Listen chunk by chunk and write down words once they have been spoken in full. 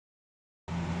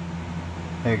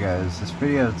Hey guys, this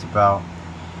video is about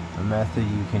a method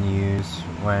you can use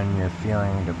when you're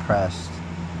feeling depressed,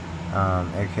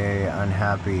 aka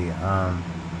unhappy.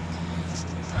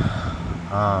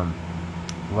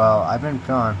 Well, I've been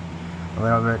feeling a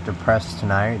little bit depressed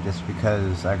tonight just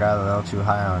because I got a little too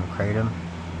high on Kratom.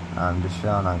 I'm just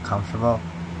feeling uncomfortable,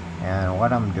 and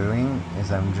what I'm doing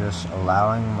is I'm just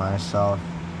allowing myself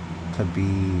to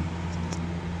be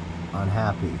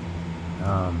unhappy.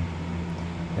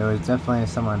 It was definitely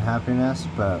some unhappiness,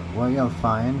 but what you'll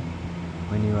find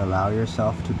when you allow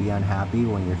yourself to be unhappy,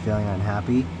 when you're feeling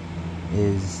unhappy,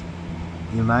 is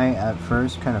you might at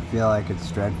first kind of feel like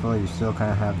it's dreadful. You still kind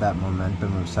of have that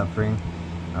momentum of suffering,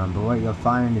 but what you'll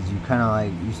find is you kind of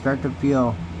like, you start to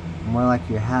feel more like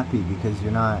you're happy because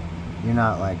you're not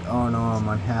like, oh no, I'm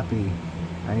unhappy,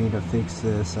 I need to fix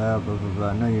this up, blah blah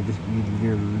blah. No,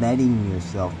 you're letting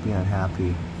yourself be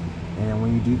unhappy, and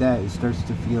when you do that, it starts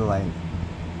to feel like,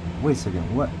 wait a second,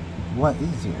 what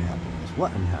is the unhappiness?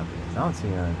 What unhappiness? I don't see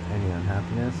any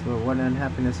unhappiness. Well, what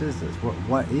unhappiness is this?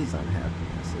 What is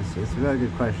unhappiness? It's a really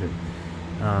good question.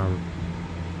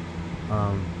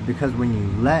 Because when you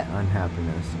let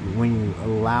unhappiness, when you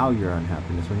allow your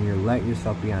unhappiness, when you let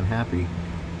yourself be unhappy,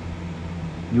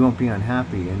 you won't be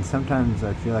unhappy. And sometimes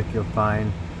I feel like you'll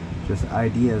find just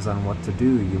ideas on what to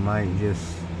do. You might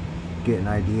just get an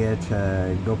idea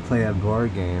to go play a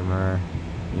board game, or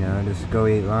just go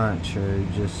eat lunch, or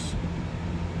just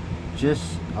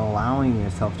allowing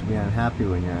yourself to be unhappy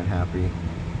when you're unhappy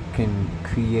can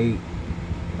create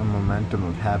a momentum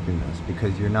of happiness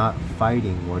because you're not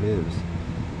fighting what is.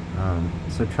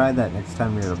 So try that next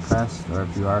time you're depressed, or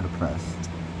if you are depressed.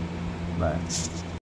 Bye.